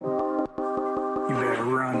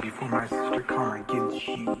run before my sister car gets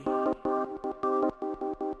you.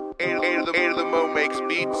 Eight of the Mo makes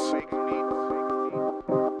beats.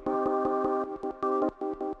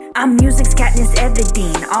 I'm music's Katniss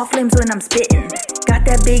Everdeen, all flames when I'm spittin'. Got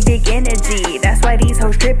that big dick energy, that's why these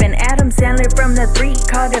hoes trippin'. Adam Sandler from the 3,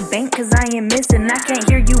 called a bank cause I ain't missin'. I can't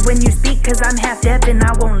hear you when you speak cause I'm half deaf and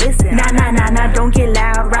I won't listen. Nah, don't get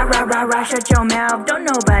loud, rah, shut your mouth. Don't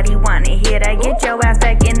nobody wanna hear that, get your ass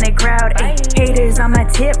back in the crowd. Ay, haters on my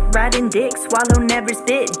tip, riding dick, swallow never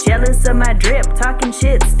spit. Jealous of my drip, talking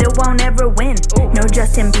shit, still won't ever win. No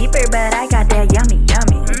Justin Bieber, but I got that yummy.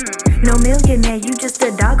 No millionaire, you just a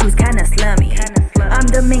dog who's kinda slummy. I'm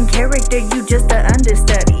the main character, you just a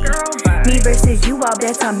understudy. Me versus you, all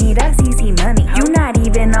bets on me, that's easy money. You not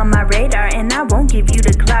even on my radar, and I won't give you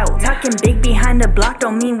the clout. Talking big behind the block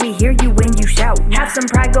don't mean we hear you when you shout. Have some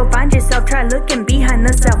pride, go find yourself, try looking behind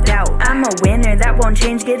the self-doubt. I'm a winner, that won't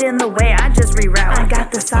change, get in the way, I just reroute. I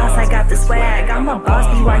got the sauce, I got the swag, I'm a boss,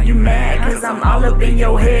 be why you mad? Cause I'm all up in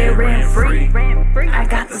your head, rent free. I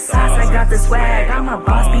got the sauce, I got the swag, I'm a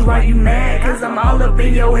boss, be why you mad? Cause I'm all up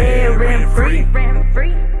in your head, rent free.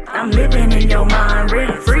 I'm living in your mind,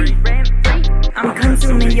 rent free. I'm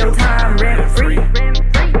consuming your time, rent free.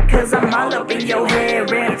 Cause I'm all up in your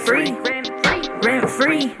head, rent free. Rent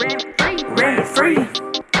free. Rent free.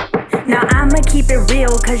 Now I'ma keep it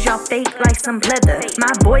real, cause y'all fake like some pleather.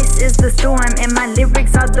 My voice is the storm and my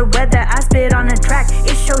lyrics are the weather. I spit on a track,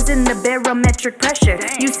 it shows in the barometric pressure.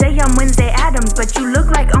 You say I'm Wednesday Addams, but you look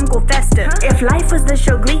like Uncle Fester. If life was the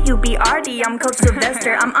show Glee, you'd be Artie, I'm Coach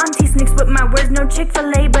Sylvester. I'm Auntie Snicks with my words, no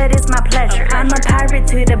Chick-fil-A, but it's my pleasure. I'm a pirate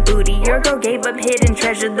to the booty, your girl gave up hidden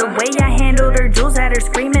treasure. The way I handled her, Jules had her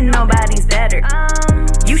screaming, nobody's better.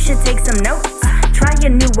 You should take some notes, try a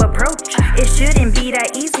new approach. It shouldn't be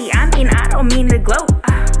that easy, I don't mean to gloat.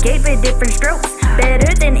 Gave it different strokes,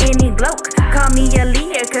 better than any bloke. Call me a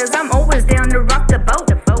leader, cause I'm always down to rock the boat.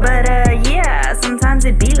 But yeah, sometimes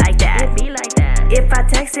it be like that. If I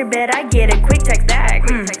text her, bet I get a quick text back.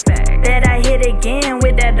 Bet I hit again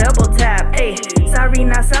with that double tap. Ay, sorry,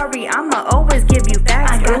 not sorry, I'ma always give you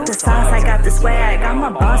facts. I got the sauce, I got the swag, I'm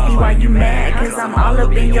a boss, be why you mad? Cause I'm all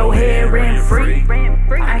up in your head, rent free.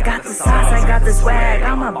 I got the sauce, I got the swag,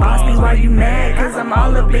 I'm a boss, be why you mad? Cause I'm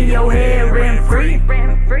all up in your head, rent free.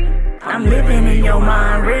 I'm living in your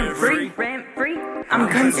mind, rent free. I'm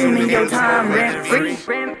consuming your time, rent free.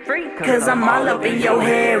 Cause I'm all up in your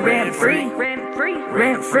head, rent free.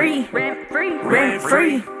 Rent free. Rent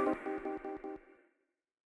free.